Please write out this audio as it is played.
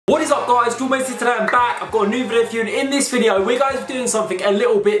What is up guys, GeorgeMasonTV today, I'm back. I've got a new video for you, and in this video we're going to be doing something a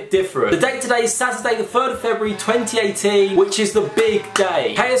little bit different. The date today is Saturday the 3rd of February 2018, which is the big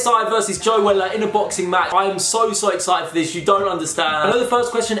day. KSI versus Joe Weller in a boxing match. I am so excited for this, you don't understand. I know the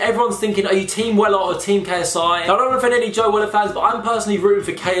first question everyone's thinking, are you Team Weller or Team KSI? Now I don't want to offend any Joe Weller fans, but I'm personally rooting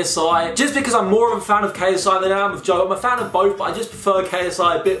for KSI, just because I'm more of a fan of KSI than I am of Joe. I'm a fan of both, but I just prefer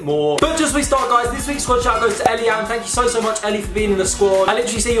KSI a bit more. But just as we start guys, this week's squad shout goes to Ellie, and thank you so much Ellie for being in the squad. I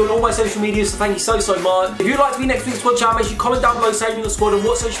literally see you on all my social media, so thank you so much. If you'd like to be next week's squad shout, make sure you comment down below saying you're in the squad and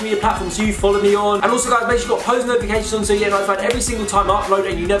what social media platforms you follow me on. And also guys, make sure you've got post notifications on so you get notified every single time I upload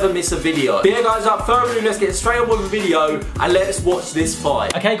and you never miss a video. But yeah guys, without further ado, let's get straight on with the video and let's watch this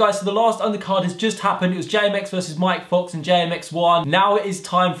fight. Okay guys, so the last undercard has just happened. It was JMX versus Mike Fox and JMX won. Now it is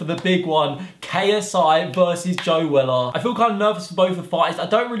time for the big one, KSI versus Joe Weller. I feel kind of nervous for both the fighters. I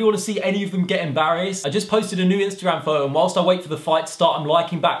don't really want to see any of them get embarrassed. I just posted a new Instagram photo, and whilst I wait for the fight to start, I'm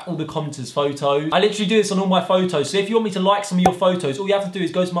liking back all the commenters' photos. I literally do this on all my photos, so if you want me to like some of your photos, all you have to do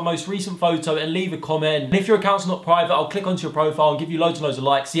is go to my most recent photo and leave a comment. And if your account's not private, I'll click onto your profile and give you loads and loads of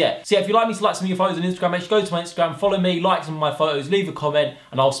likes. So yeah, if you'd like me to like some of your photos on Instagram, make sure you go to my Instagram, follow me, like some of my photos, leave a comment,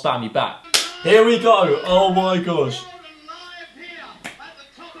 and I'll spam you back. Here we go. Oh my gosh.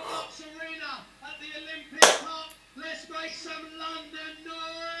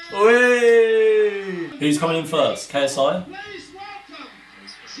 Whee! Who's coming in first? KSI?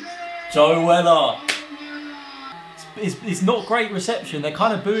 Joe Weller. It's not great reception. They're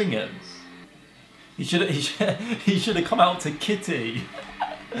kind of booing him. He should have come out to Kitty.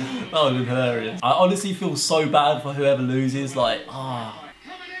 That would have been hilarious. I honestly feel so bad for whoever loses. Like, ah.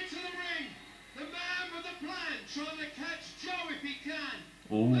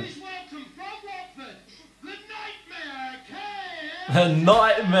 Ooh. The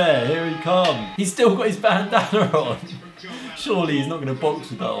Nightmare, here he comes. He's still got his bandana on. Surely he's not going to box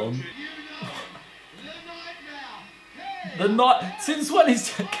with that on. Since when is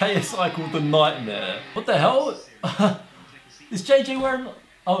KSI called the Nightmare? What the hell? Is JJ wearing...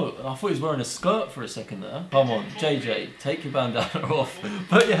 Oh, I thought he was wearing a skirt for a second there. Come on, JJ, take your bandana off.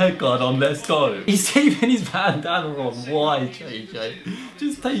 Put your head guard on, let's go. He's keeping his bandana on. Why, JJ?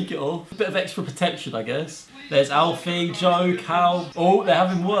 Just take it off. A bit of extra protection, I guess. There's Alfie, Joe, Cal. Oh, they're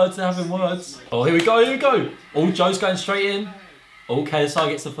having words, Oh, here we go, Oh, Joe's going straight in. Oh, KSI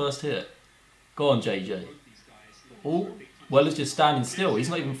gets the first hit. Go on, JJ. Oh, Weller's just standing still. He's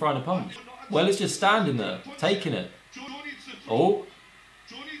not even throwing a punch. Weller's just standing there, taking it. Oh.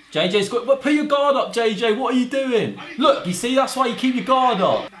 JJ's got... Well, put your guard up, JJ. What are you doing? Look, you see? That's why you keep your guard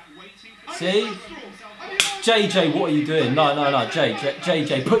up. See? JJ, what are you doing? No.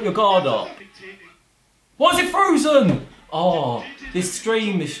 JJ, put your guard up. Why is it frozen? Oh, this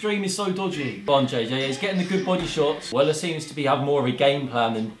stream is so dodgy. Go on, JJ. He's getting the good body shots. Weller seems to be having more of a game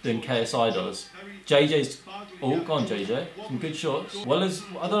plan than KSI does. JJ's... Oh, go on, JJ. Some good shots. Weller's...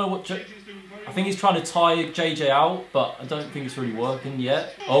 I don't know what... I think he's trying to tire JJ out, but I don't think it's really working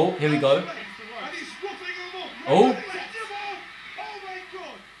yet. Oh, here we go. Oh.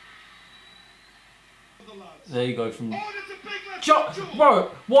 There you go from... Bro,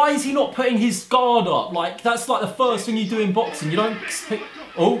 why is he not putting his guard up? Like, that's like the first thing you do in boxing. You don't...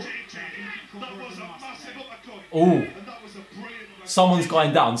 Oh. Oh. Someone's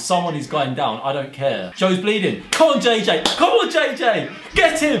going down. Someone is going down. I don't care. Joe's bleeding. Come on, JJ. Come on, JJ.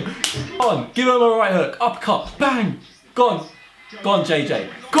 Get him. Come on. Give him a right hook. Uppercut. Bang. Go on. Go on, JJ.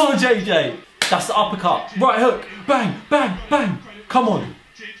 Go on, JJ. That's the uppercut. Right hook. Bang. Bang. Bang. Come on.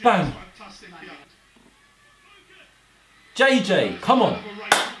 Bang. JJ. Come on.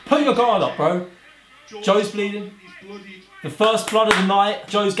 Put your guard up, bro. Joe's bleeding. The first blood of the night.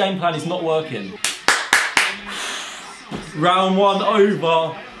 Joe's game plan is not working. Round one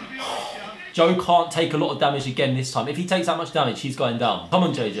over. Joe can't take a lot of damage again this time. If he takes that much damage, he's going down. Come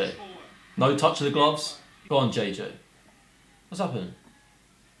on, JJ. No touch of the gloves. Go on, JJ. What's happening?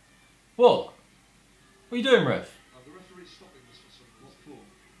 What? What are you doing, ref?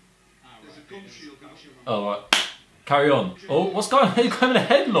 Oh, right. Carry on. Oh, what's going on? He's going in a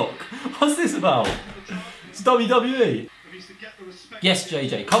headlock. What's this about? It's WWE. Yes,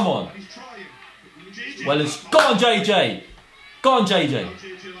 JJ. Come on. Weller's... Go on, JJ! Go on, JJ!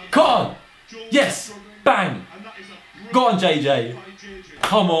 Come on! Yes! Bang! Go on, JJ!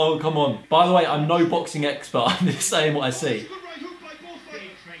 Come on, come on. By the way, I'm no boxing expert. I'm just saying what I see.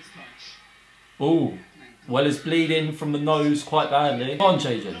 Ooh. Weller's bleeding from the nose quite badly. Go on,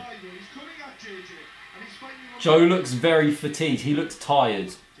 JJ. Joe looks very fatigued. He looks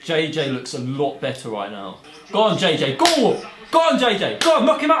tired. JJ looks a lot better right now. Go on, JJ. Go! Go on, JJ. Go on,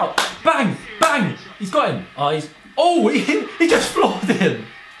 knock him out. Bang! Bang! He's got him. Oh, he just floored him.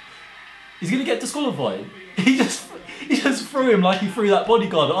 He's gonna get disqualified. He just threw him like he threw that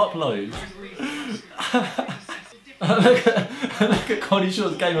bodyguard at Upload. Look at Connie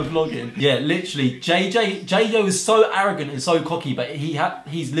Shaw's game of vlogging. Yeah, literally, JJ was so arrogant and so cocky, but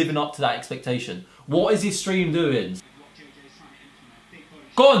he's living up to that expectation. What is his stream doing?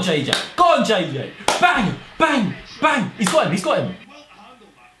 Go on, JJ. Go on, JJ. Bang, bang, bang. He's got him. He's got him.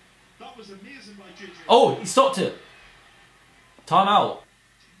 Oh, he stopped it. Time out.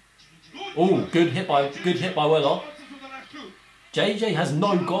 Oh, good hit by Weller. JJ has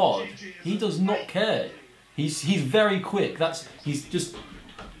no guard. He does not care. He's very quick. He's just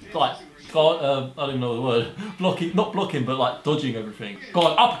like I don't even know the word. Blocking, not blocking, but like dodging everything. Go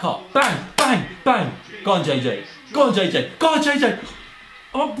on, uppercut. Bang, bang, bang. Go on, JJ. Go on, JJ. Go on, JJ.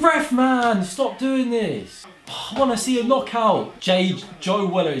 Oh, ref man, stop doing this. I want to see a knockout. Joe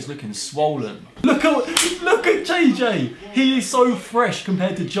Weller is looking swollen. Look at JJ. He is so fresh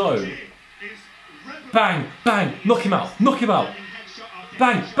compared to Joe. Bang, bang, knock him out, knock him out.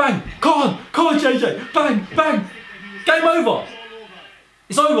 Bang, bang, come on, JJ. Bang, bang. Game over.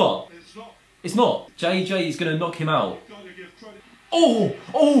 It's over. It's not. JJ is going to knock him out. Oh,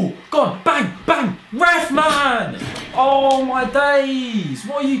 go on, bang, bang, ref man! Oh my days,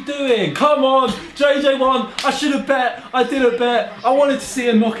 what are you doing? Come on, JJ won, I should have bet, I didn't bet, I wanted to see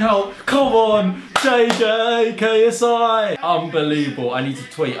a knockout, come on, JJ, KSI. Unbelievable, I need to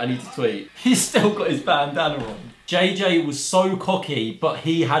tweet. He's still got his bandana on. JJ was so cocky, but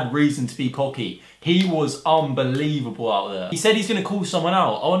he had reason to be cocky. He was unbelievable out there. He said he's going to call someone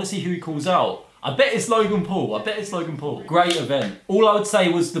out. I want to see who he calls out. I bet it's Logan Paul. Great event. All I would say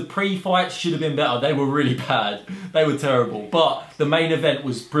was the pre-fights should have been better. They were really bad. They were terrible. But the main event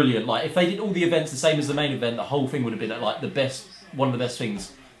was brilliant. Like, if they did all the events the same as the main event, the whole thing would have been like one of the best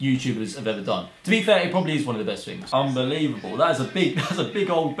things YouTubers have ever done. To be fair, it probably is one of the best things. Unbelievable. That's a big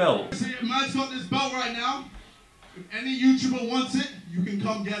old belt. Man's got this belt right now. If any YouTuber wants it, you can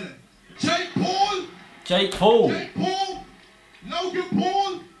come get it. Jake Paul, Logan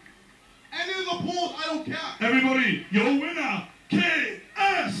Paul, any of the Pauls, I don't care. Everybody, your winner, KSI!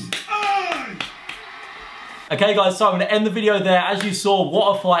 Okay guys, so I'm going to end the video there. As you saw,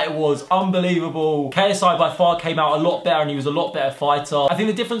 what a fight it was. Unbelievable. KSI by far came out a lot better and he was a lot better fighter. I think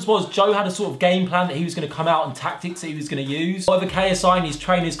the difference was Joe had a sort of game plan that he was going to come out and tactics that he was going to use. However, KSI and his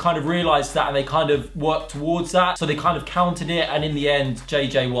trainers kind of realised that and they kind of worked towards that. So they kind of countered it and in the end,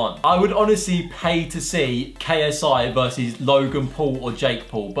 JJ won. I would honestly pay to see KSI versus Logan Paul or Jake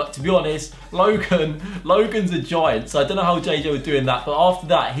Paul. But to be honest, Logan's a giant. So I don't know how JJ was doing that. But after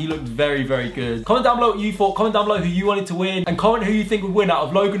that, he looked very, very good. Comment down below what you thought. Comment down below who you wanted to win and comment who you think would win out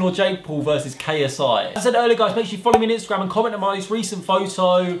of Logan or Jake Paul versus KSI. As I said earlier guys, make sure you follow me on Instagram and comment on my most recent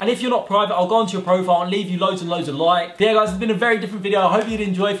photo. And if you're not private, I'll go onto your profile and leave you loads and loads of likes. But yeah guys, it's been a very different video. I hope you'd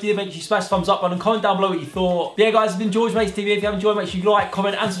enjoy. If you did, make sure you smash the thumbs up button and comment down below what you thought. But yeah guys, it's been GeorgeMasonTV. If you have enjoyed, make sure you like,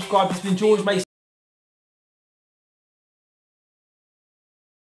 comment and subscribe. It's been GeorgeMasonTV.